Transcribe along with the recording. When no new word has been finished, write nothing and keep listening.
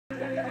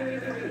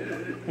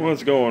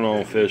What's going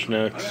on,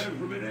 Fishnecks?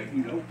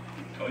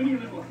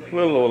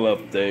 Little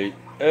update.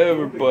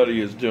 Everybody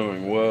is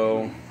doing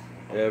well.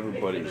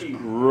 Everybody's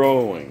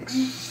growing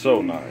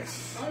so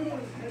nice.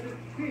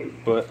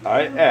 But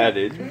I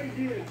added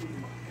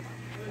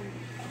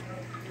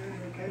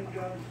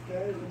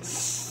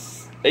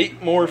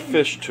 8 more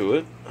fish to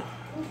it.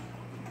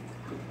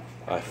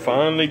 I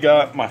finally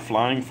got my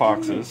flying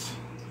foxes.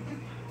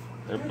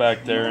 They're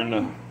back there in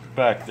the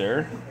back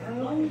there.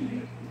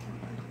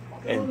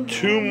 And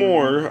 2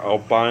 more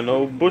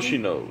albino bushy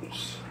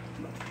nose.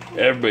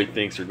 Everybody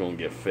thinks they're going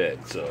to get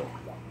fed, so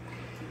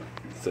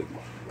it's a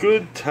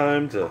good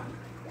time to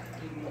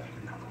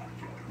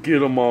get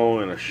them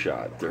all in a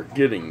shot. They're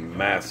getting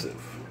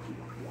massive.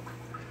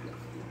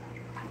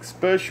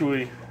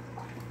 Especially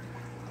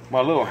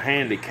my little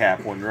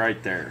handicap one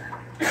right there.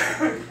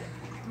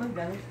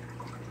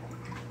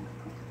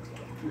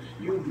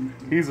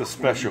 He's a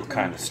special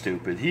kind of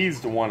stupid.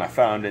 He's the one I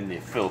found in the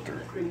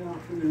filter.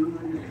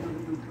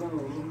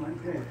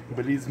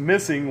 But he's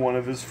missing one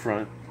of his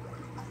front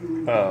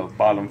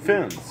bottom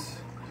fins.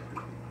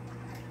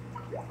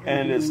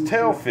 And his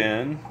tail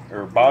fin,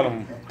 or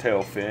bottom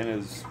tail fin,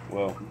 is,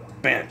 well,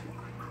 bent.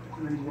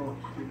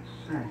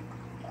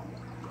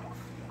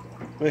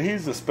 But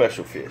he's a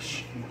special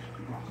fish.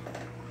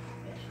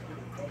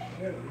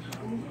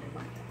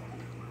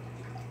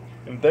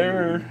 And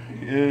there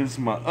is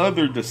my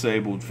other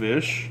disabled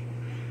fish.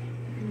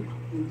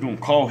 I'm going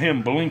to call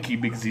him Blinky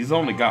because he's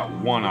only got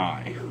one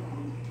eye.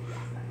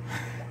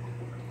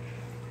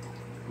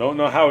 Don't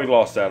know how he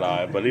lost that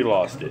eye, but he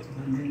lost it.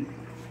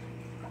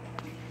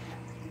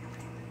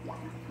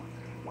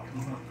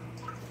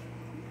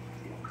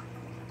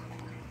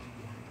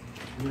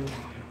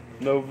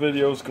 No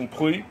video's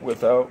complete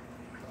without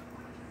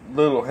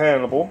little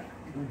Hannibal.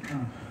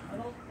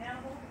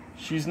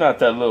 She's not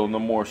that little no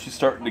more. She's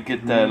starting to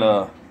get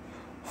that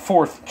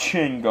 4th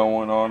chin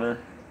going on her.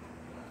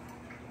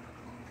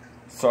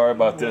 Sorry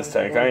about this,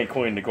 Tank. I ain't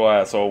cleaned the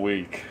glass all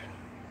week.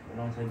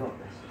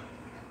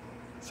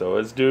 So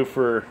it's due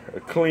for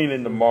a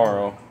cleaning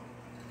tomorrow.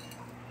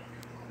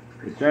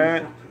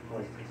 That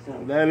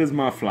is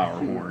my flower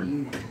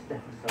horn.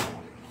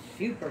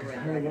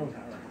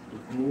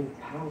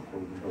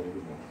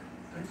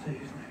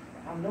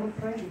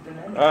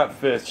 Alright,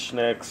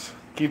 Fishnecks.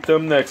 Keep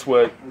them necks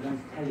wet.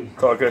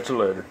 Talk at you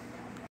later.